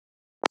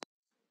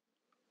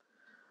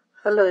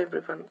Hello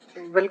everyone,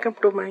 welcome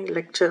to my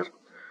lecture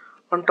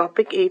on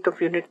topic 8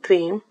 of unit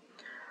 3,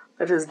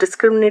 that is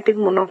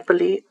discriminating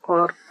monopoly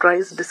or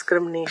price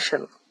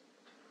discrimination.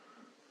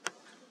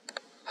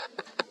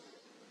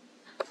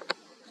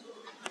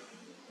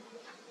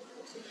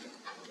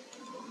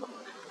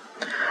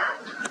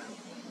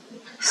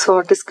 So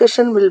our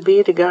discussion will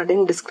be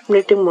regarding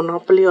discriminating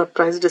monopoly or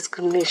price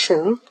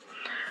discrimination.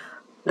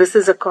 This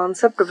is a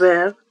concept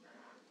where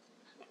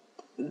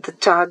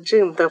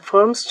the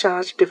firms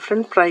charge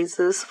different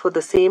prices for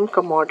the same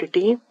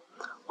commodity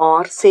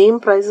or same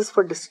prices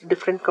for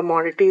different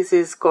commodities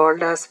is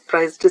called as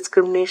price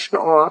discrimination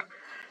or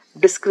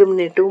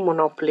discriminative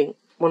monopoly.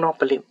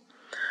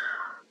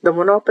 The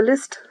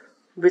monopolist,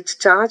 which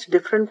charge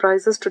different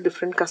prices to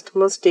different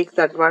customers, take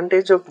the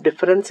advantage of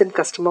difference in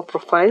customer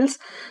profiles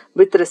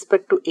with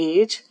respect to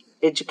age,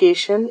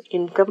 education,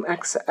 income,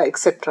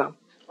 etc.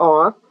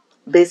 Or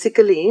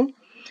basically,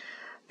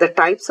 the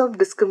types of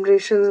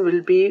discriminations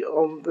will be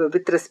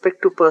with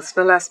respect to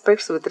personal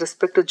aspects, with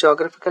respect to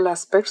geographical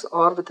aspects,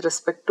 or with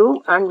respect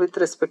to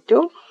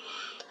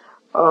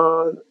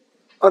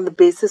on the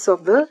basis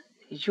of the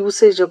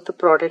usage of the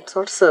products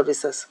or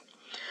services.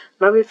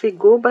 Now, if we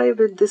go by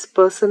with this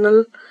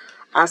personal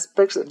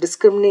aspects,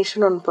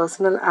 discrimination on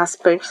personal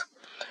aspects,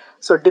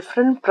 so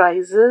different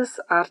prices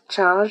are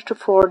charged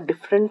for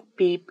different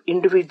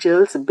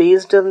individuals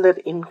based on their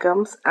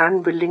incomes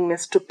and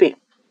willingness to pay.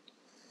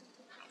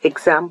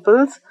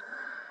 Examples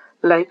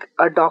like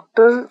a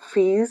doctor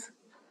fees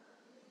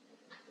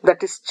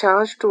that is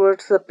charged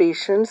towards the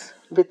patients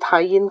with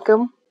high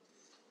income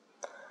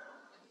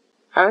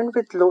and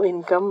with low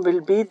income will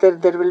be there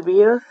will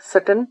be a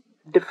certain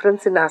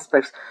difference in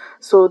aspects.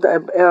 So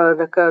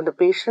the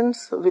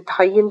patients with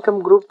high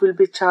income group will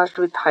be charged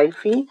with high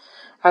fee,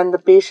 and the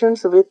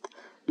patients with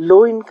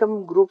low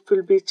income group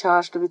will be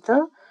charged with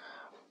a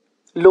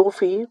low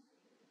fee,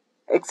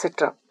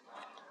 etc.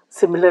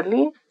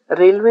 Similarly,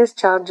 railways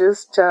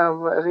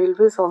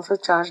also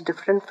charge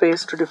different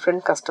fares to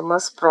different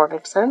customers,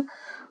 products and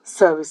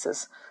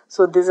services.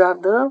 So these are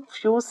the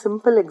few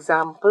simple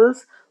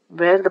examples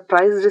where the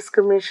price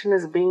discrimination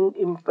is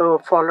being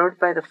followed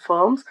by the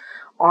firms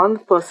on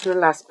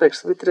personal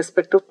aspects, with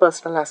respect to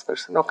personal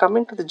aspects. Now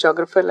coming to the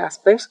geographical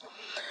aspects,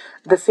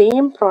 the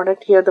same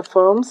product here, the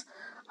firms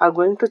are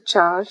going to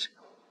charge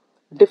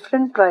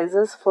different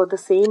prices for the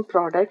same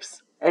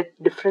products at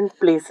different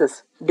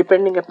places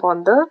depending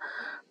upon the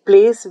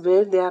place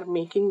where they are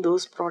making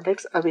those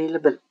products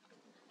available.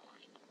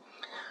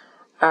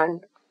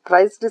 And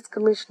price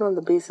discrimination on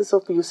the basis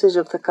of usage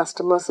of the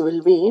customers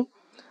will be,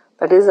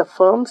 that is, a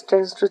firm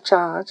tends to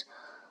charge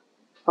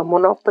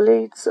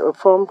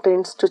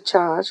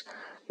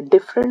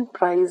different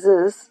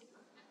prices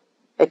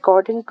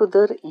according to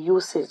their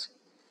usage.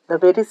 The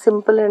very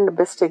simple and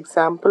best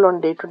example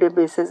on day-to-day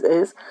basis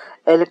is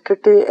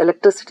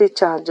electricity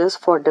charges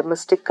for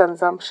domestic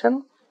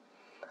consumption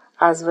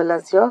as well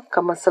as your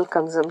commercial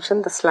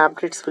consumption. The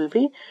slab rates will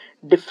be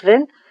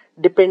different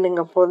depending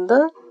upon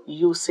the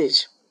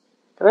usage,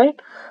 right?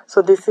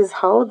 So this is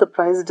how the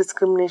price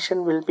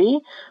discrimination will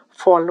be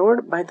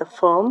followed by the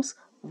firms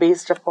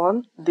based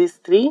upon these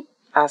three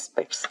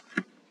aspects.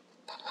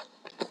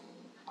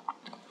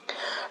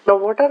 Now,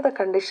 what are the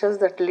conditions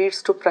that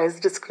leads to price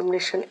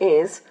discrimination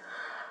is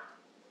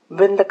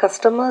when the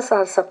customers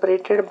are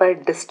separated by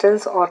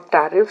distance or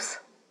tariffs.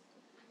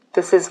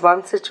 This is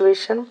one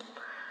situation.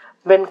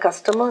 When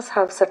customers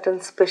have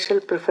certain special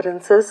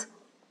preferences,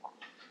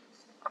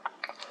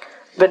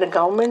 when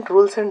government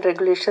rules and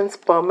regulations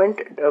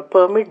permit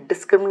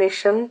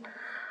discrimination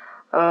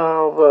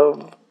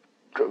that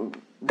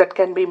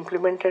can be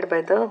implemented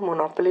by the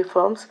monopoly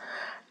firms,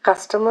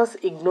 customers'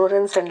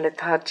 ignorance and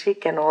lethargy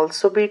can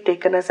also be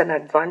taken as an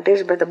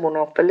advantage by the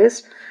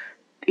monopolist,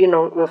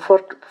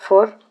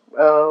 for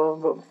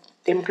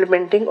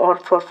implementing or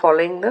for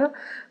following the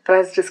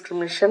price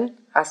discrimination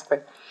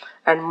aspect.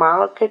 And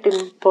market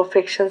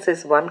imperfections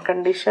is one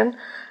condition,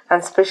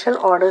 and special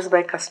orders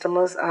by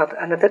customers are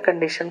another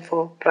condition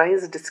for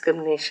price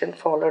discrimination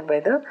followed by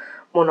the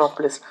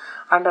monopolist.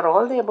 Under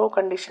all the above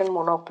conditions,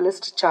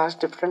 monopolists charge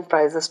different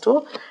prices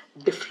to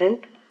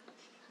different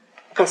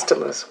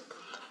customers.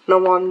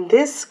 Now, on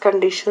these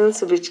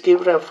conditions which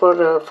give for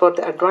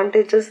the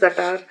advantages that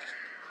are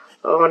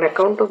on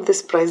account of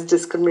this price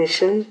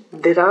discrimination,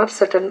 there are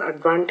certain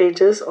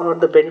advantages or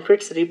the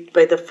benefits reaped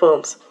by the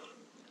firms,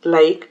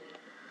 like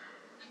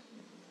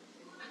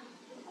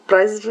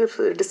price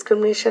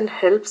discrimination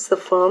helps the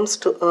firms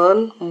to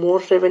earn more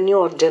revenue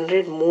or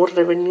generate more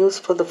revenues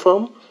for the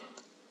firm,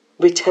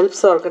 which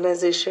helps the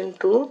organization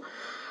to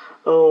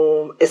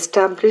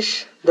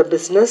establish the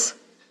business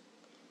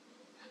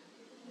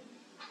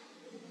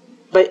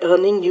by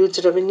earning huge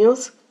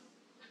revenues.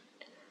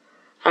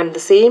 And the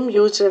same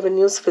huge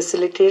revenues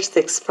facilitates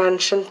the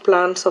expansion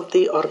plans of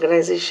the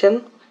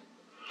organization,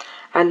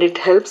 and it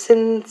helps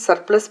in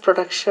surplus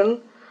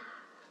production,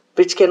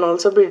 which can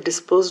also be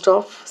disposed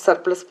of,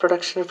 surplus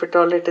production if at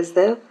all it is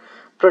there.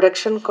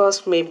 Production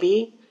cost may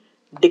be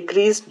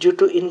decreased due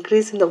to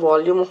increase in the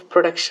volume of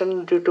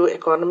production due to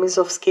economies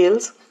of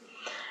scales.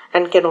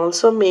 and can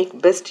also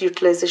make best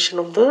utilization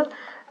of the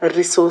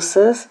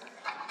resources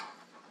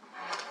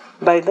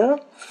by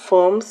the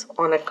firms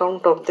on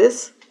account of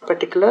this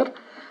particular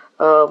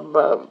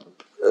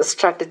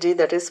strategy,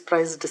 that is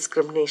price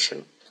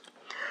discrimination.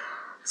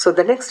 So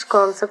the next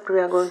concept we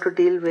are going to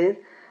deal with,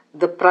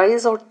 the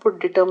price output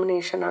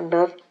determination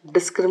under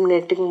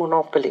discriminating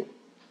monopoly.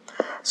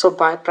 So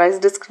by price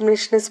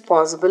discrimination is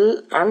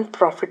possible and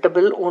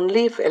profitable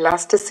only if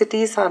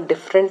elasticities are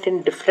different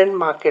in different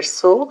markets.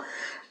 So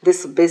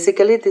this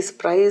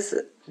price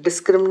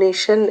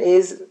discrimination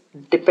is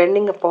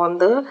depending upon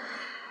the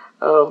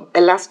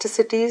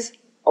elasticities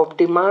of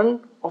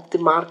demand of the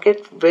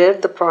market where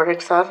the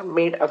products are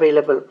made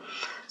available.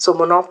 So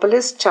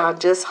monopolist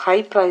charges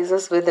high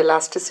prices where the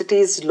elasticity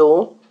is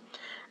low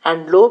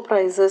and low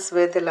prices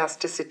where the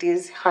elasticity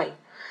is high.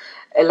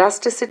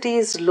 Elasticity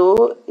is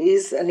low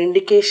is an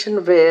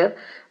indication where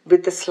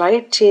with a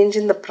slight change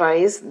in the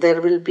price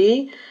there will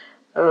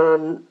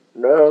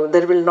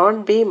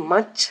not be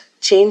much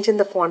change in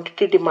the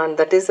quantity demand,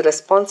 that is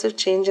responsive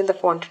change in the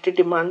quantity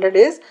demanded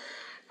is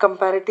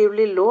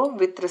comparatively low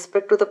with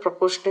respect to the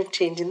proportionate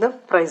change in the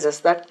prices.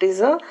 That is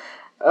a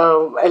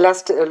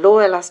low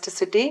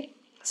elasticity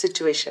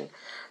situation.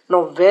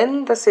 Now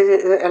when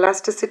the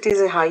elasticity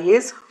is high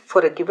is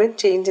for a given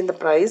change in the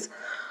price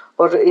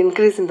or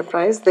increase in the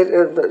price,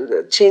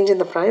 change in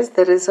the price,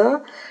 there is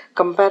a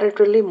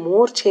comparatively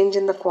more change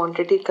in the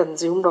quantity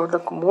consumed or the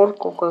more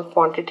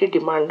quantity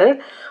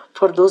demanded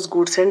for those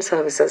goods and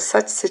services.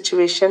 Such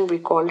situation we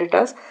call it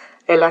as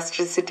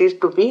elasticity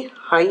to be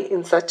high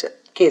in such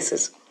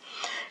cases.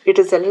 It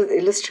is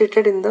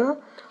illustrated in the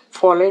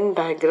following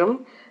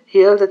diagram.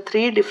 Here the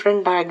three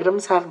different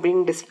diagrams are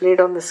being displayed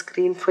on the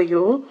screen for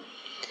you.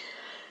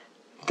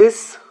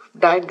 This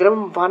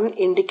diagram 1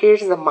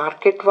 indicates the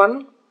market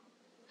 1,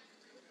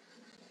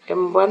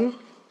 M1.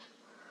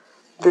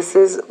 This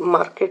is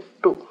market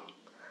 2.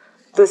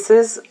 This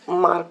is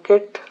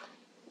market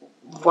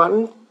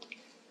 1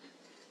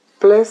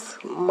 plus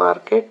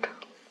market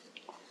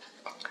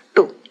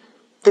 2.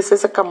 This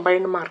is a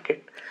combined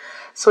market.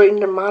 So in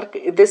the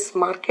market, this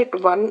market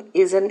 1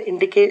 is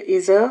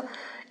a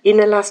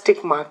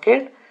inelastic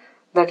market,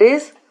 that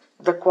is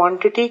the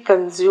quantity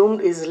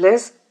consumed is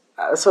less.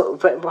 So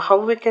how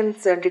we can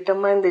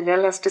determine the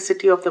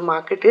inelasticity of the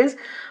market is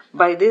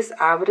by this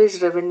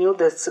average revenue,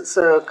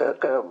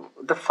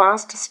 the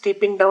fast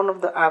steeping down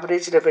of the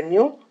average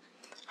revenue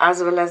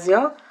as well as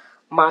your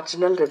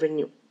marginal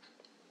revenue,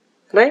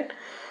 right?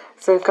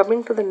 So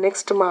coming to the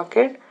next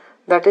market,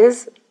 that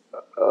is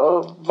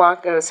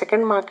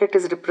second market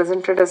is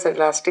represented as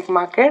elastic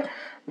market.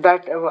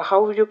 That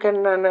how you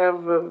can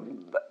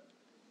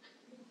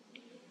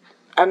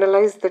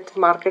analyze that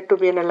market to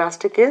be an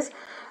elastic is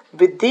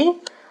with the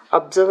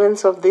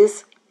observance of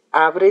this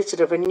average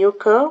revenue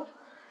curve.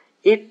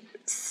 It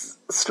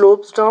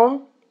slopes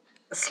down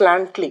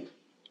slantly,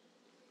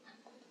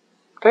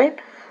 right?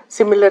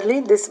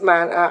 Similarly, this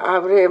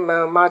average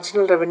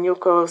marginal revenue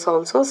curves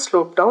also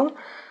slope down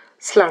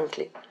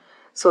slantly.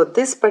 So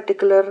this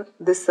particular,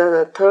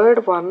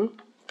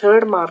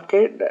 third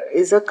market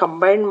is a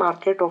combined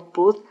market of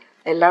both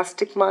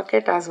elastic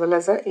market as well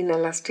as an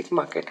inelastic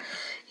market.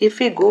 If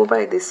we go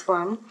by this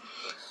one,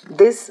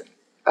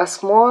 a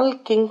small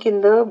kink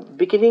in the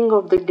beginning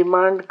of the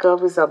demand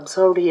curve is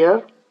observed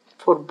here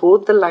for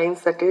both the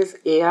lines, that is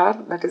AR,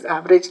 that is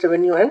average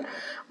revenue, and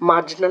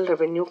marginal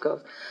revenue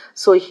curve.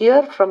 So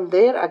here from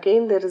there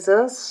again there is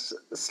a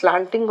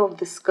slanting of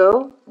this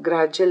curve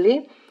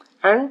gradually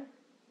and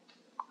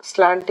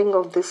slanting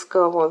of this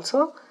curve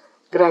also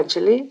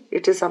gradually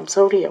it is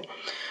observed here.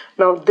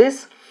 Now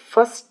this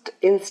first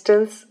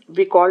instance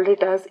we called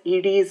it as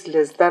ED is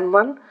less than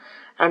 1,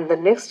 and the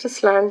next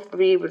slant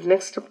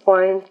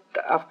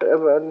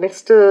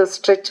next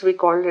stretch we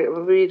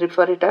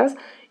refer it as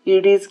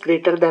ED is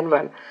greater than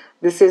 1.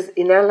 This is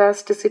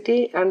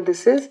inelasticity and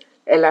this is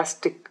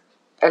elastic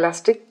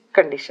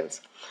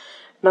conditions.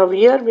 Now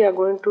here we are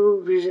going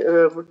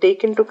to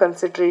take into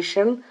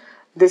consideration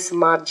this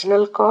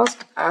marginal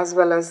cost as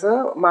well as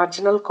a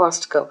marginal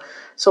cost curve.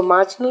 So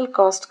marginal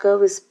cost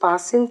curve is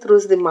passing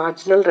through the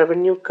marginal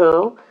revenue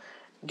curve,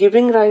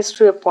 giving rise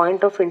to a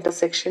point of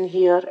intersection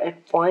here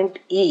at point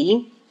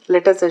E.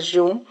 Let us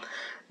assume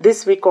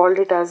this we called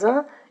it as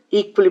a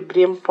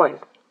equilibrium point.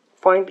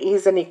 Point E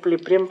is an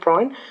equilibrium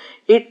point.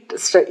 It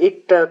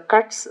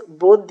cuts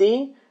both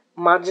the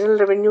marginal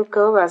revenue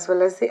curve as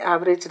well as the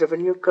average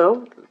revenue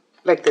curve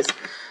like this.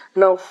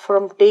 Now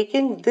from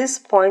taking this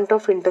point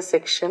of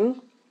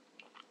intersection,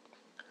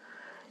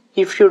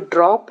 if you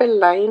drop a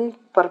line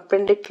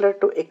perpendicular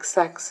to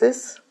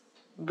x-axis,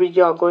 we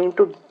are going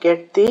to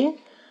get the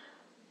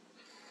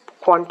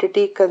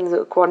quantity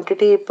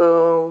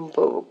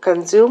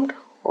consumed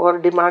or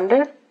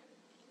demanded.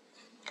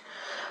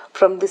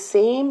 From the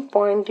same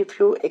point, if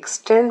you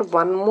extend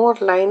one more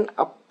line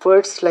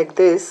upwards like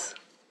this,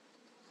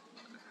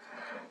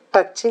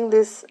 touching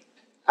this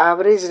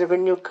average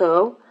revenue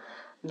curve,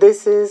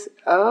 this is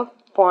a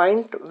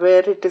point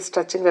where it is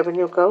touching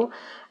revenue curve,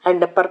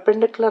 and a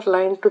perpendicular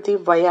line to the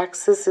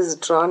y-axis is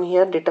drawn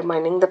here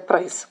determining the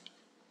price.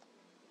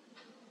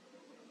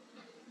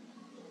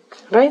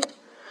 Right?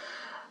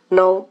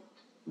 Now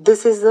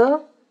this is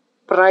the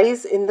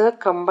price in the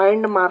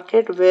combined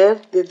market where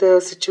the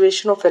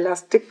situation of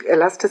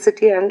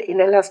elasticity and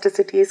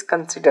inelasticity is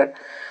considered.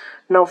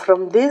 Now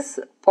from this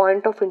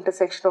point of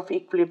intersection of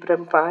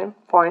equilibrium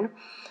point,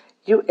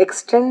 you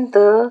extend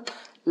the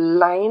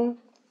line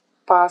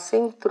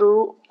passing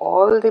through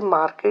all the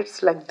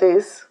markets like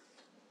this.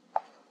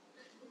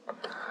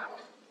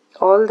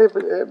 All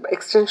the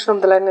extension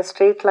of the line, a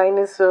straight line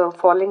is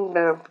falling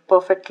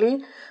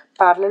perfectly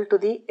parallel to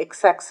the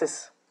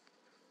x-axis.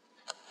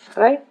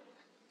 Right?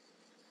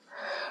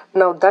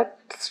 Now that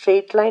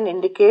straight line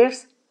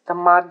indicates the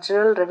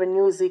marginal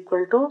revenue is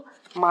equal to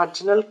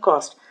marginal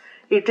cost.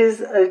 It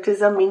is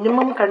a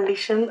minimum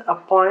condition, a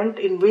point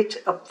in which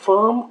a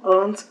firm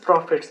earns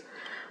profits.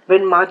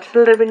 When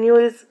marginal revenue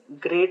is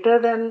greater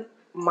than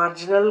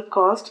marginal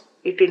cost,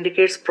 it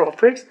indicates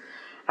profits,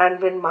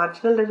 and when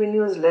marginal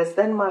revenue is less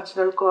than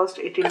marginal cost,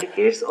 it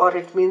indicates, or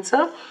it means,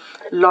 a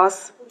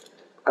loss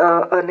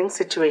earning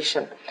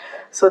situation.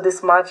 So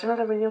this marginal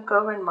revenue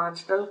curve and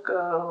marginal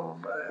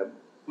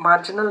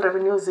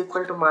revenue is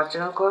equal to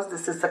marginal cost.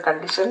 This is the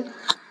condition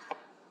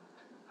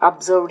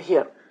observed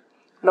here.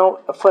 Now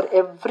for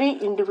every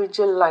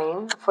individual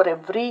line, for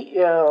every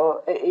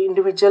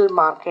individual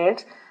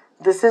market,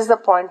 this is the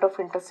point of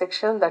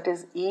intersection, that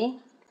is E.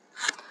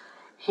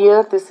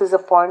 Here this is a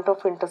point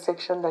of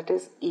intersection, that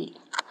is E.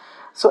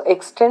 So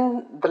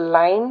extend the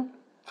line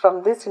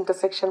from this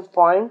intersection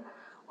point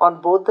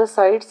on both the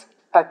sides,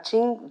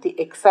 touching the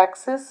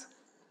x-axis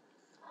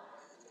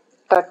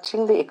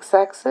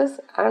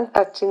and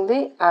touching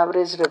the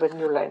average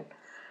revenue line.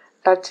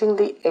 Touching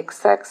the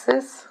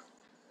x-axis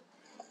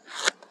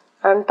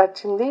and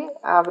touching the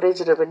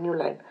average revenue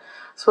line.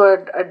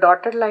 So a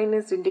dotted line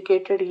is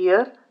indicated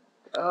here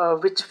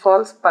which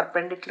falls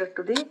perpendicular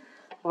to the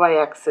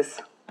y-axis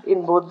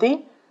in both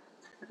the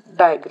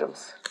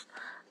diagrams.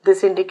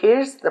 This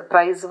indicates the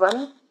price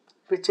 1,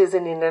 which is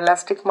in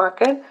inelastic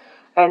market,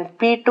 and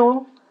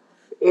P2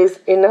 is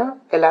in a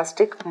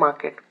elastic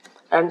market,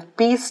 and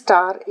P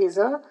star is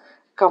a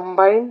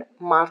combined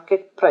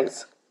market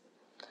price,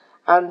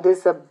 and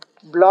this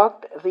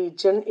blocked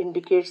region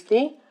indicates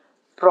the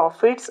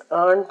profits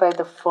earned by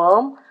the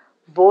firm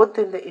both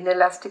in the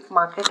inelastic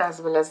market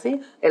as well as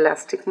the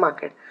elastic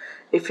market.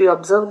 If you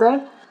observe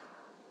that,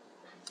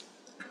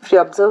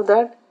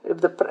 in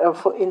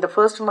the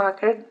first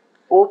market,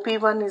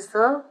 OP1 is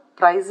the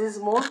price is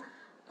more,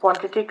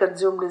 quantity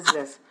consumed is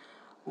less.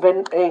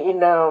 When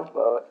in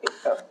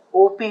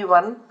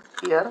OP1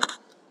 here,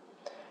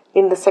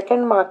 in the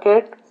second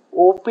market,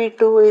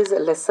 OP2 is a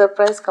lesser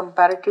price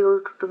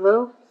comparative to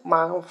the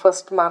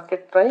first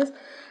market price,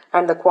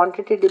 and the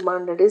quantity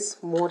demanded is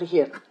more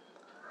here.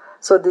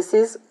 So this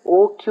is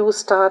OQ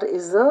star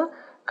is the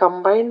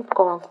combined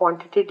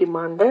quantity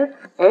demanded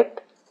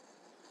at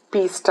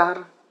P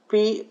star,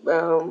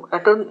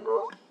 at a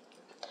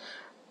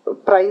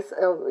price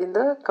in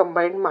the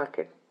combined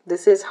market.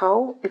 This is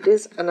how it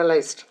is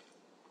analyzed.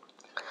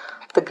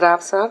 The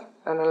graphs are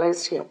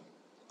analyzed here,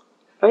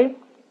 right?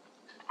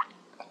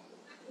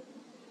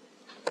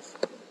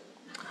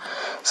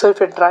 So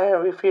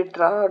if we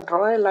draw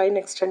a line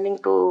extending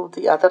to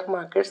the other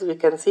markets, we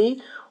can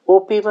see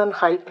OP1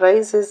 high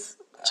price is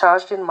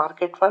charged in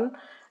market 1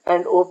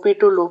 and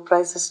OP2 low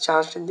price is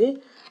charged in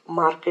the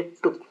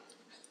market 2.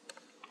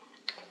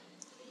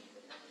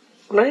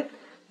 Right?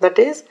 That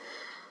is,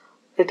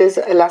 it is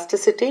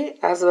elasticity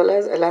as well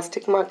as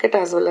elastic market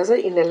as well as an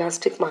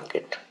inelastic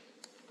market.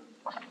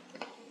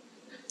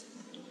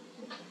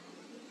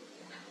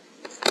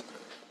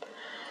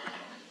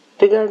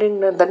 Regarding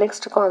the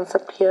next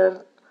concept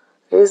here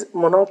is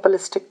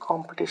monopolistic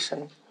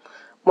competition.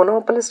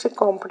 Monopolistic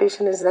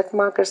competition is that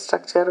market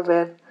structure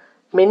where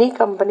many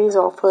companies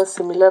offer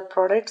similar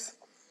products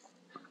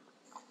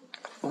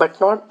but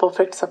not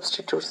perfect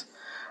substitutes.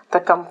 The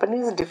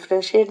companies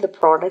differentiate the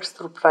products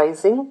through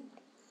pricing,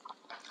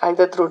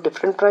 either through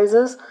different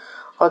prices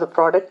or the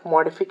product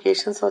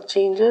modifications or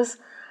changes,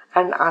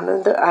 and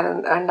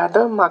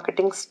other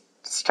marketing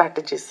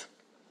strategies.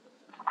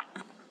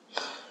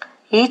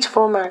 Each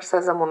firm acts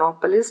as a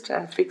monopolist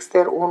and fix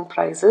their own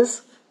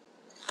prices,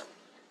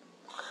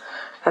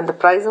 and the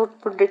price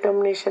output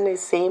determination is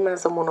same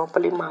as a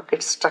monopoly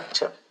market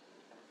structure.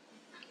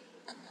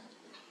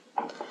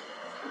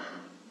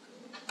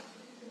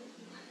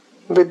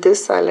 With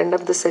this, I'll end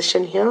up the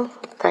session here.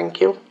 Thank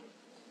you.